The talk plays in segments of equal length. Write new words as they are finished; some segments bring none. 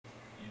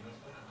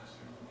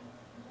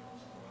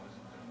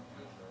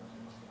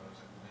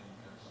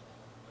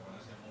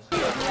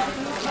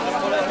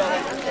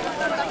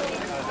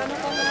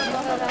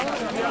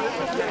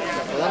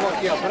Quedamos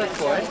aquí a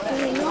fresco, ¿eh?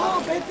 No,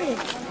 Pepe,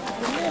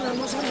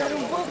 vamos a andar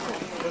un poco.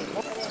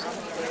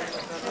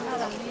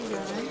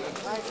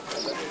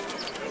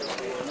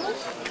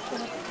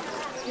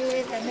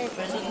 Es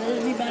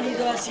mi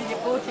marido así de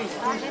coche.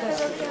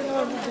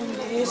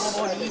 Es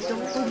bonito.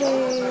 ¿Dónde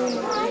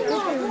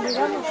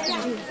vamos?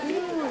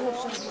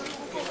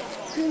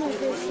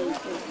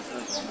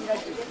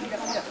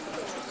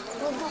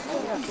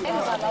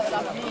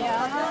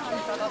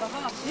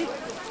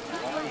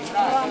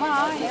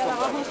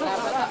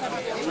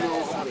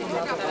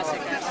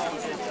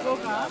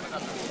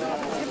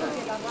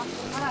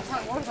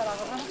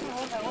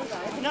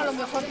 No, a lo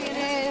mejor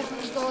tiene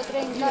 2 o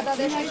 3 latas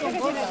de eso y son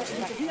gordas.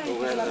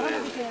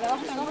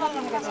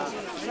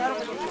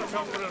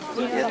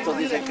 Y esto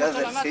dice que es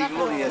del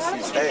siglo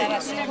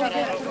XVI.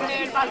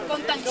 El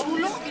balcón tan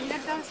chulo.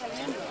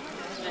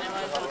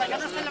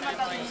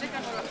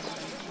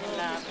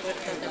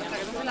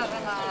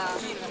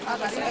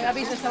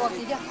 ¿Habéis estado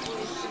aquí ya?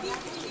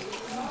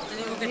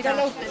 Mira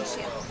la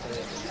hortensia.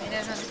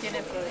 Mira, eso sí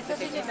tiene flores,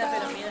 pequeñita,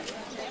 pero mira.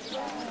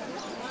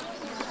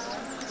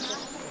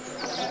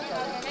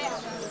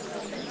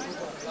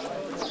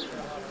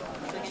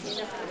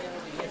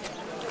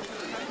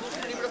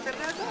 Libro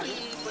cerrado y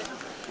bueno.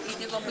 Y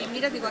digo, pues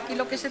mira, digo, aquí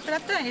lo que se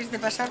trata es de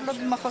pasar lo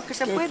mejor que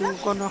se pueda. Que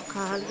tú conozcas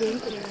a alguien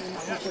que...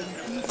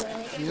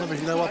 Mira, me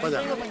da guapa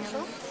allá.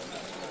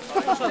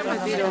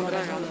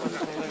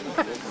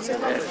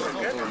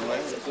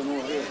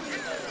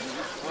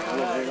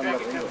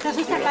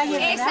 Esta calle,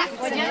 ¿verdad?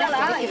 Pues ya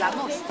la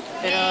llevamos.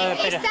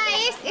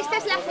 Esta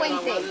es la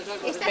fuente.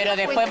 Pero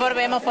después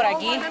volvemos por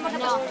aquí.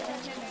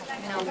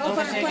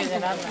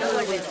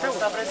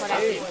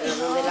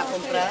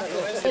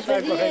 Te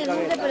perdí el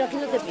nombre, pero aquí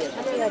no te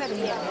pierdas.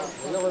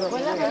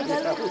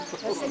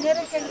 ¿El señor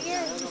es el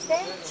guía?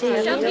 ¿Usted? Sí,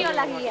 Yo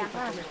la guía.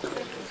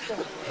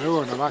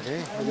 Luego, nada más,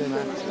 ¿eh?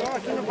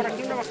 No, por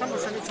aquí no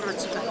bajamos, han hecho las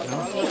chicas.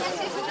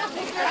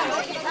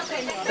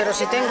 Pero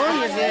si tengo,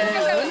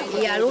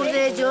 Y a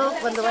Lourdes yo,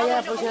 cuando vaya a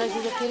la próxima vez, si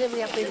Dios quiere,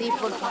 voy a pedir,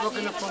 por favor,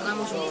 que nos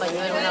pongamos un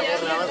pañuelo, una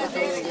gorra o algo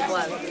todo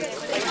igual.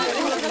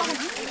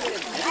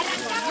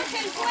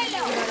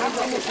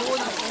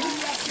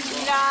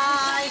 Mira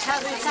esa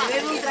ruta. Se ve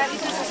un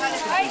traguito y se sale.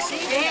 Ay, sí.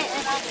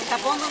 El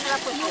tapón donde la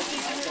puesto.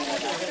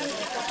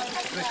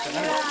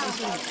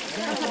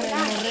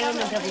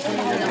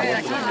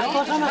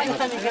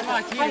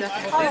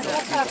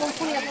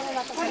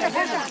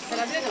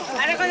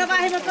 Ahora cuando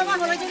bajemos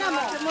tomamos, lo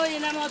llenamos. Lo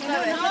llenamos otra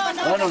vez.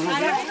 Bueno, sí,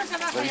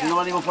 si no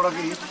venimos por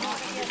aquí.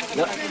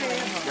 Ya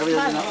había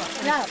llenado.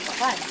 Claro,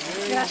 vale,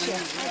 gracias.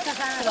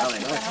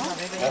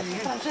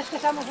 Entonces que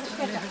estamos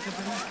fresquetas.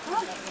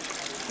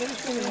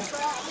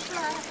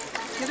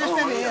 ¿Quieres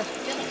beber?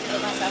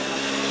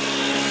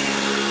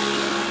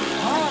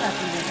 Ahora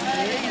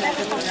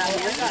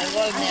algo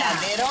el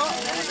meadero.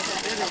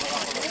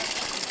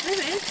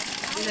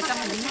 y le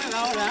estamos viendo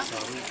ahora.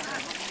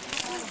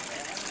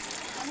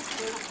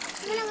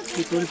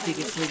 Qué torpe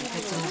que soy,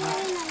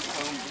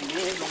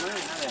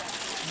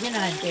 llena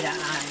la entera,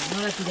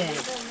 no la tiré.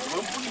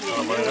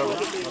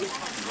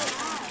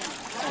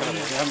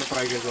 Déjame por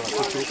ahí que yo la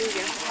escucho.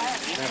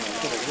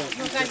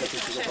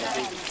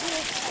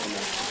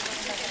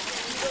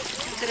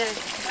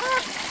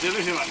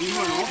 Debe ser la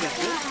misma, ¿no?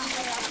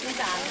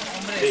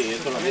 Sí,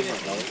 esto es la misma,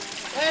 claro.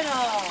 Bueno,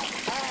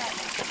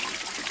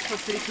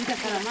 pues frijitas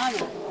a la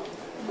mano.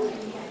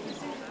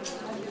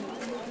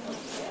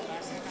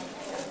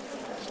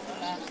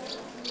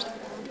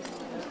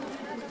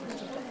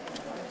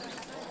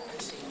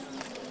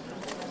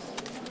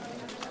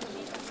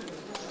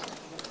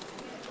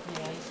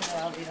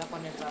 Olvidado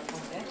poner la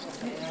punta,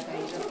 porque ha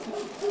caído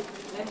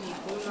de mi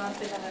culo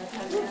antes de la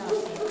escalera.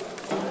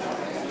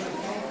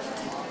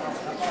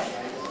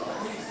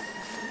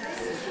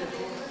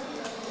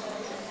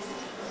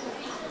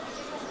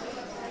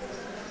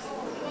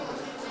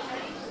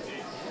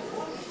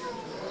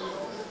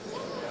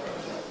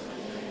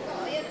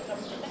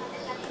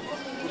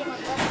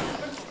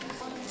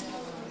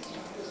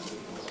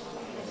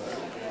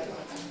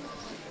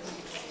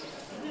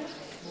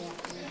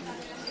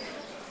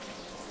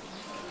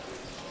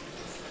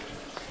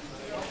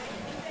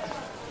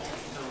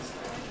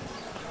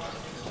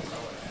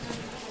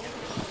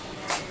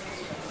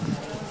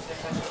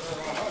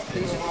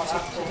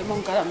 Se toma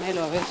un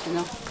caramelo, a ver si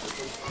no.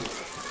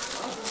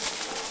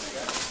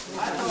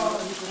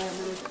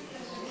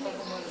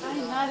 Ay,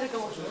 madre,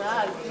 cómo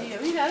está el tío.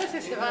 Mira, ahora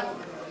se va.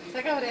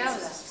 Está cabreado.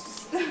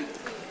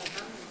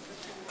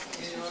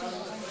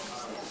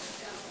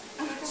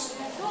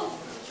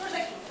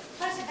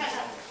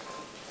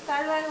 Hasta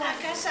luego. A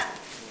casa.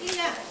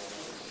 Mira.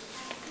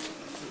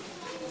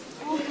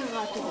 ¡Oh, qué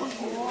gato!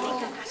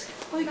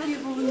 ¡Ay, qué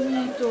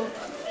bonito!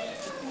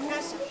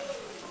 Casa.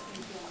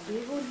 ¡Qué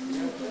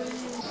bonito!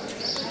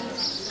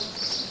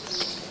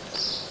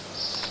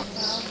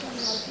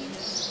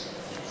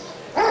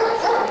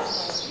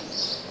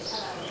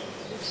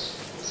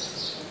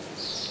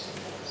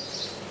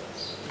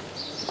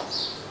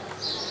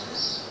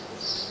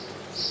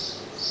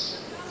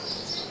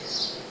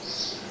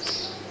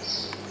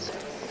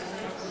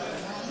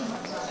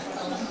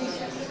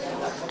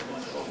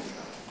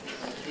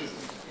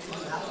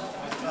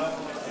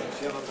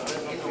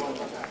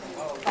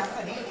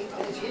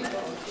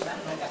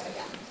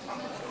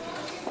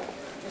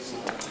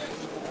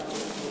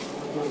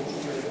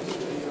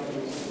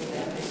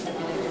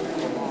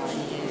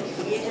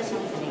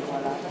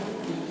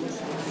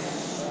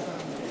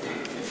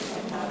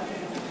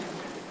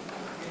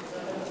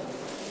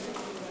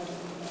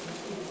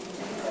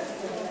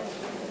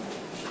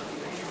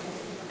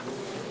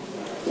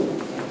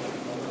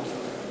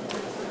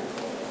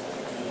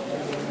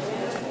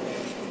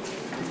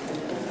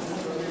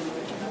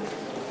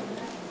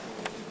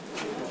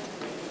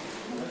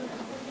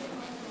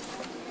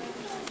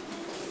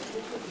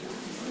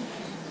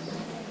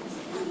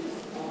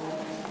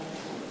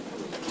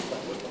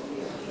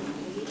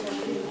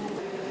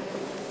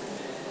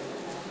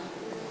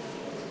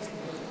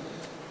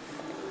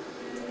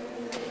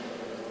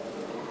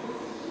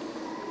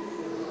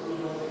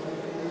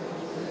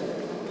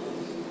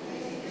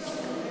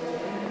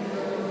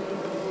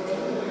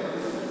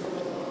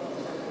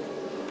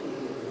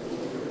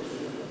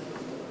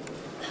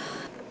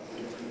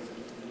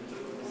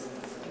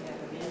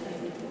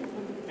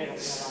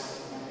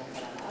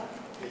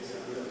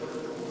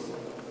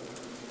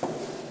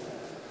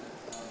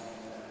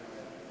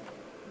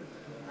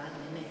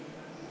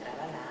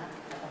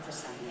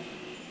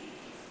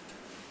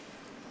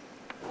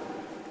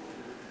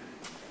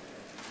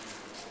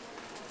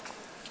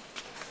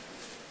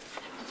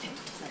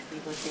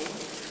 Pues sí.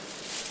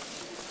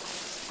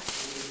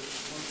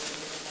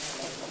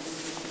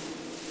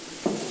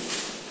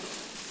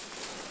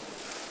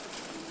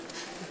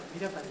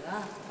 Mira para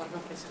allá, por no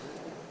pesar.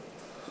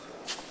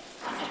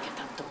 A ver qué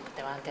tanto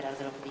te vas a enterar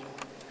de lo que digo.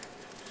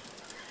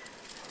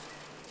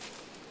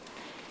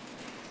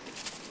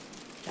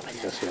 Ya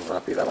vaya. Ha sido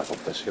rápida la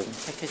confesión.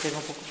 Es que tengo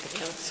poco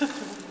periodo.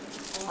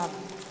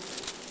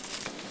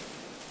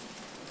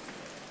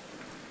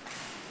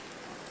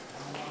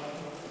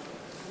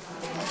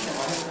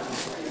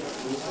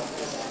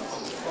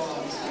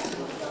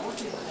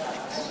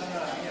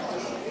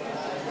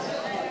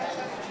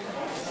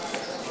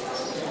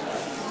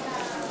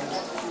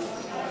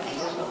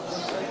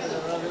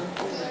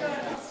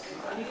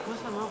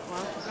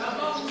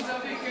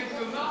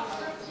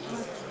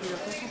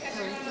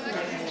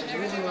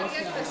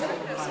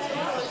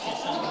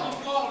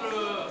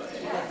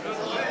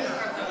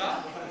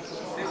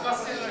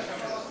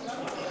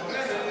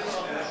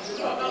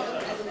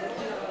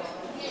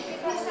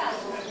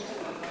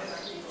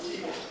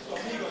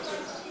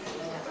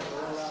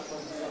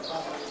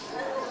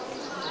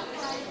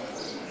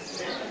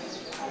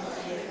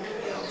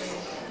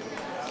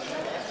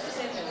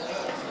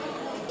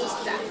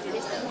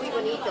 Está muy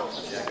bonito.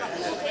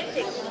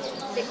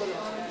 De color.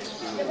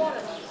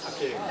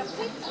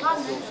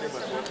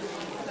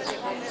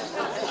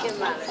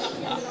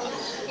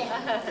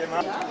 Qué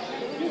mal.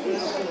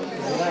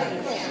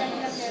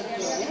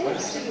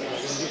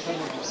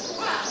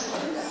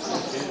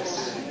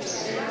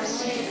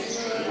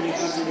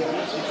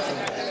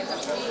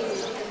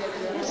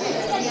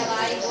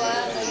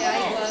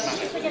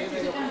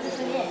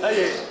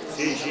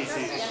 Sí, sí,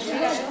 sí.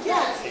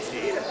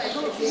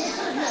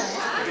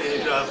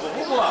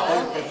 Pourquoi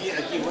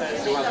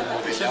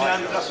tu sais bien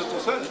une place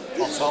tout seul?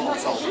 Ensemble.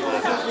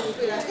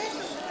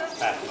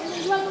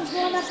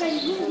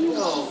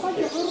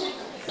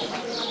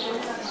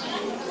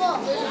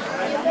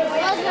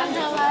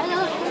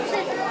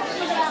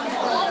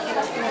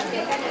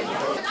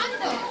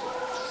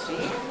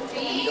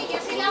 Sí, yo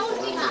soy la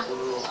última.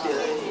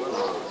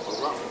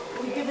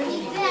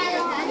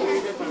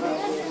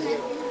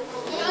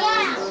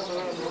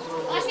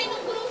 Hacen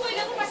un grupo y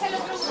luego pasa el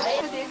otro grupo.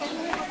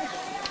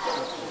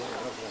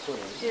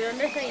 ¿De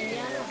dónde está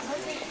Indiana?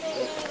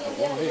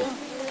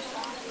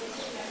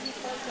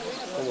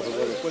 ¿Cómo se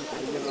puede cuenta?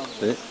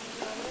 Sí.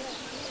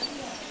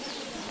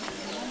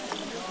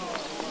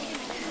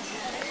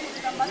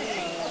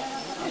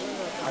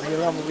 A mí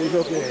me ha movido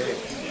que...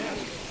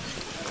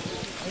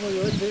 ¿Cómo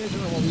yo ese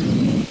me ha movido?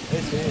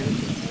 Ese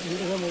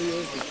me ha movido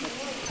ese.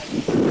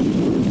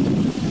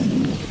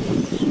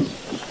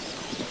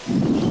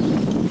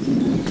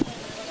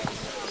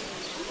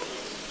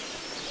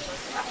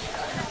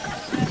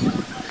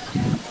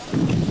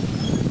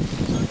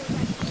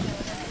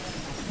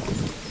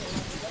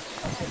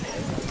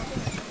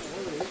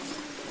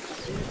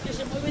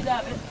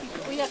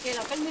 Mira que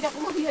la mira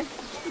cómo viene.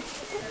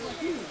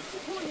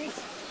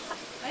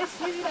 Ay,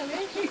 sí, mira, ve.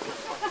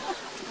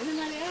 Viene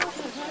mareado, se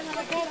sale a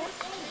la cara.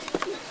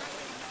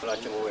 La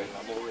que mueve,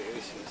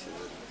 sí.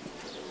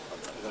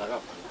 De la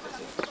gafa.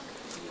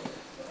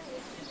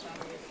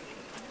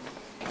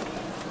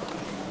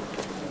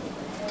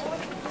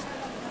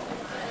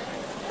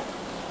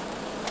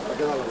 Ha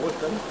quedado la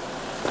vuelta, ¿no?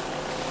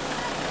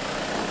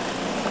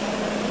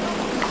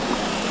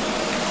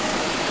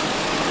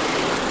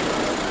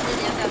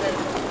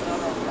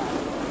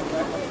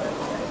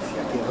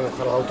 ¿Dónde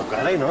están los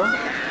autocares, no?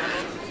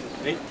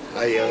 ¿Sí?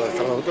 Ahí es donde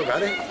están los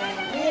autocares.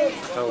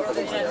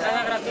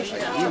 Entrada gratuita.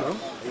 Aquí, ¿no?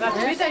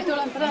 ¿Gratuita y toda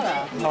la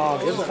entrada?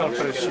 No, eso está el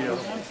precio.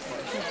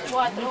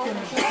 4,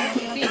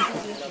 5.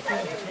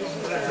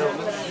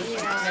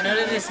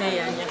 Menores de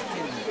 6 años.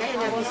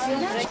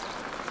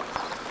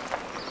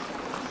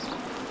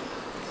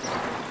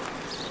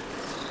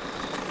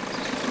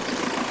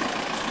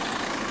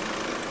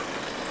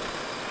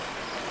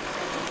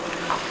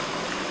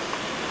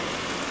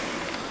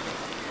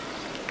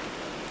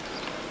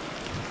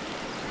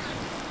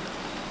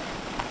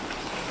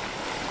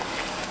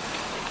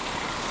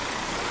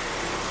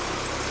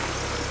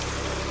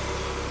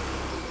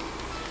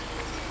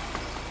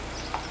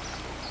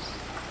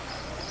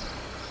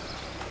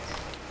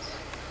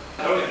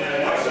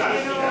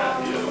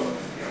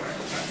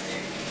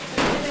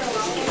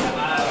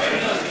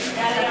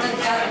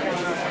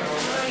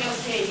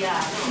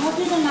 ¿No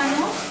tiene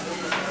mano?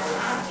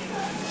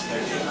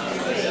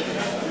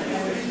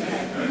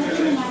 ¿No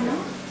tiene mano?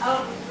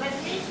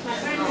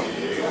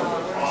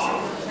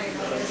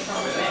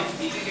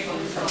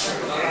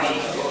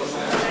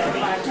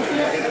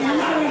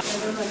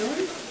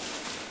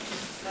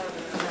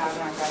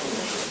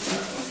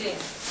 Sí.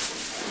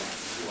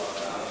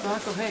 ¿Vas a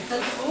coger?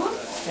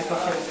 Ya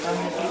coger.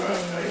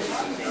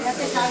 Ya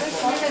te sabes,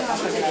 coge,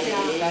 vamos a decir.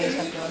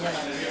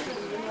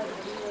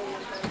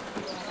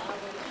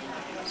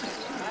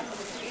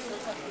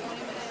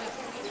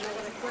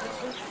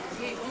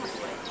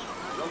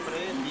 El hombre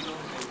vino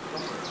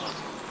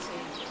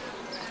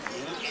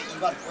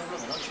iba al pueblo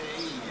de noche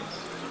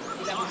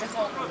y la mujer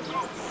estaba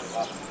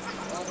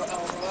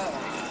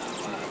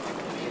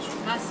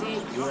Ah, sí.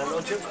 Y una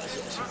noche pues,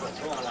 se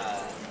encontró a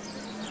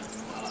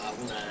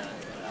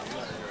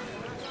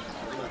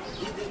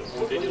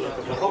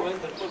una joven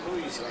del pueblo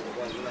y se la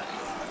llevó a ayudar.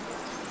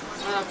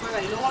 A la cueva.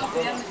 Y luego los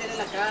querían meter en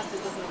la cárcel,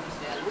 todo lo que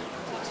sea, ¿no?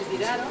 Se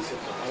tiraron y se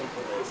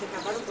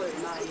escaparon por el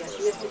mar. Y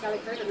así explica la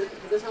historia que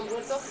no se han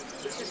vuelto.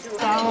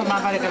 Vamos,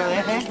 más vale que lo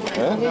dejes.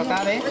 No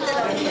cabe.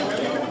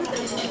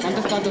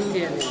 ¿Cuántos platos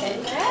tienes?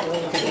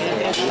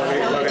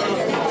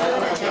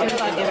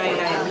 ¿Para qué va a ir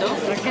a esto?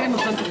 No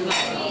queremos tantos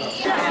platos.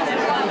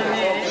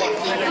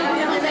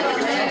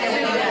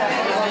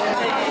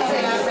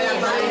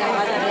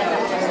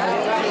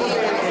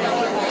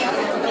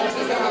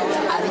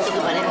 Ha dicho que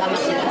pareja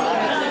más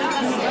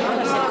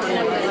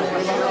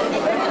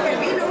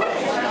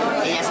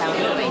ella sabe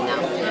lo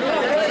peinado.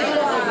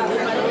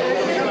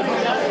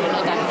 No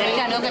tan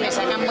cerca, ¿no? Que me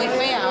sacan muy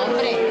fea,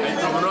 hombre.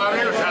 Como no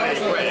hable, no sale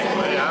después.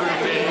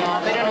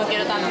 No, pero no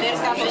quiero tan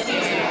cerca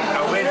porque...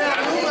 Aumenta.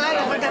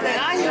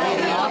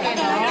 No, que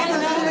no.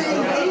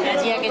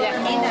 Allí aquella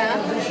esquina.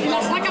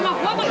 La saca más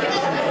guapa.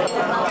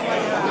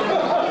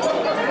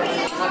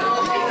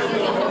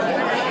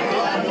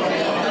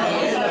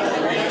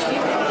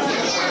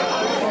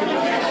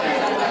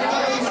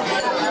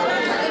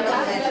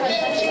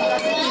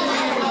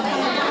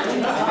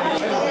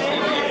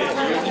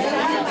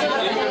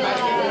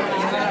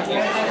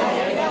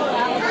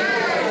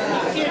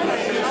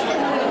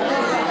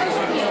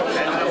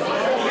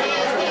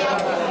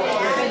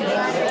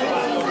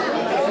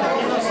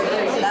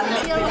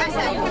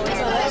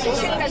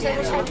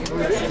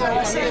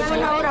 Va a ser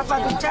buena hora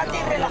para ducharte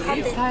y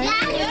relajarte.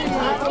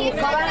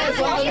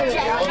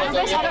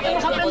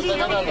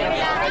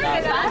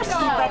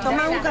 Para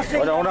tomar un café.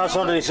 Bueno, una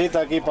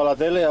sonrisita aquí para la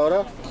tele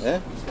ahora, ¿eh?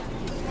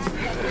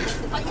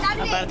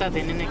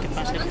 Apártate, nene, que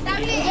pase.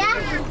 ¿Contable ya?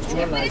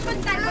 ¿Me puedes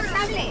contar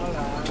contable?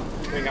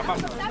 Venga,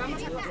 vamos.